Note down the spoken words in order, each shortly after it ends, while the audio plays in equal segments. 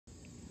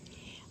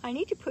I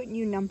need to put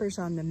new numbers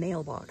on the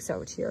mailbox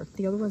out here.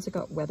 The other ones that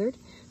got weathered.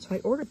 So I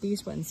ordered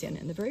these ones in,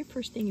 and the very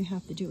first thing you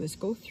have to do is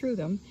go through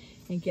them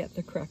and get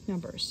the correct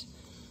numbers.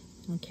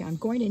 Okay, I'm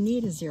going to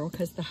need a 0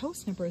 because the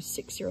house number is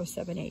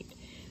 6078.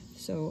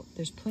 So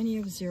there's plenty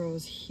of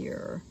zeros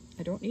here.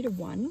 I don't need a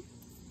 1.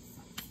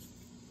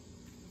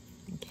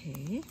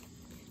 Okay,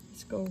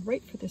 let's go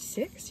right for the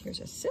 6. Here's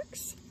a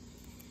 6.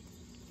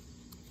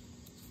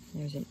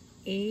 There's an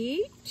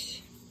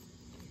 8.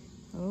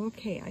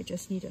 Okay, I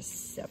just need a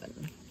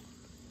 7.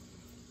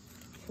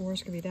 4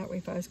 is going to be that way,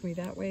 5 is going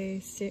to be that way,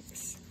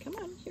 6. Come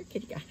on, here,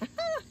 kitty.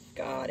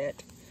 Got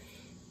it.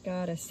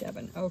 Got a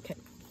 7. Okay,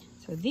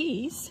 so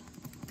these,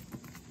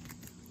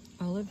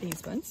 all of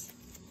these ones,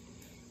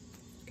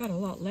 got a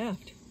lot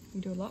left. You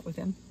can do a lot with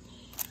them.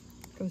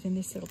 Goes in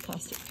this little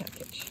plastic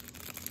package.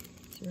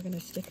 So we're going to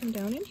stick them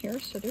down in here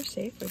so they're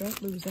safe. We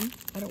don't lose them.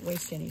 I don't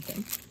waste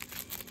anything.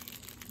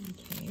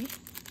 Okay.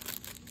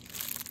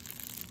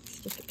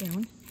 Stick it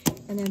down.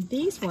 And then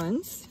these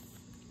ones,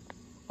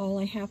 all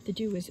I have to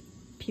do is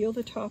peel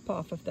the top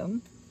off of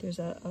them. There's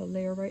a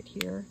layer right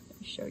here.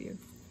 Let me show you.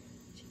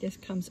 See, this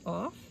comes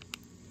off.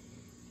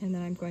 And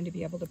then I'm going to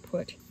be able to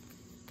put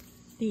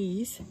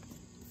these,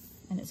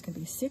 and it's going to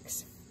be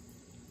 6,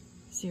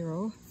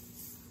 0,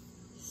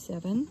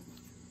 7,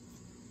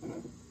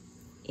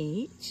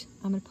 8.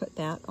 I'm going to put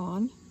that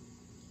on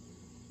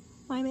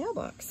my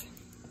mailbox.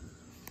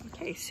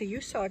 Okay, so you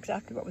saw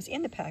exactly what was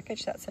in the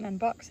package. That's an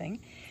unboxing.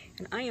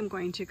 And I am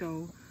going to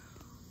go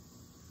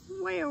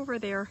way over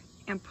there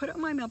and put it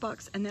on my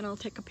mailbox, and then I'll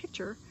take a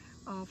picture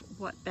of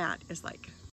what that is like.